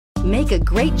Make a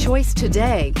great choice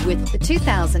today with the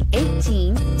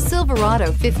 2018 Silverado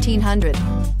 1500.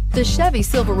 The Chevy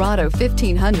Silverado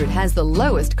 1500 has the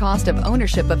lowest cost of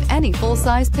ownership of any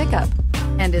full-size pickup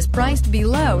and is priced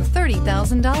below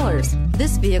 $30,000.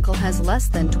 This vehicle has less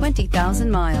than 20,000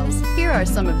 miles. Here are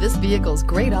some of this vehicle's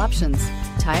great options: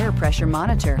 tire pressure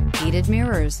monitor, heated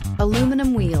mirrors,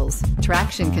 aluminum wheels,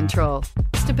 traction control,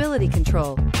 stability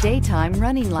control, daytime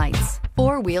running lights,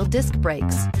 four-wheel disc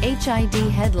brakes, HID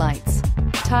headlights,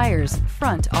 tires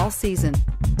front all season,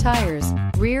 tires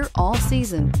rear all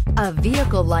season. A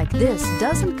vehicle like this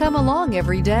doesn't come along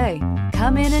every day.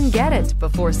 Come in and get it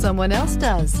before someone else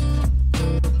does.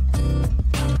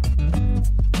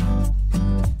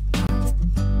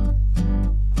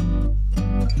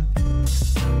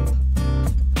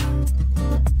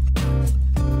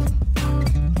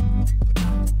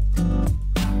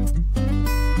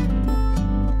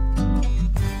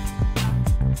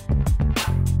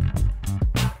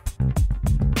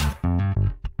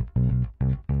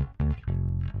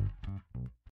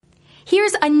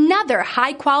 Here's another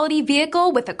high-quality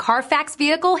vehicle with a Carfax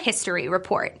Vehicle History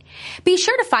Report. Be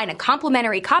sure to find a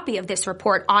complimentary copy of this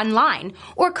report online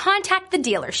or contact the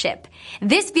dealership.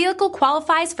 This vehicle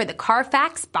qualifies for the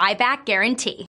Carfax Buyback Guarantee.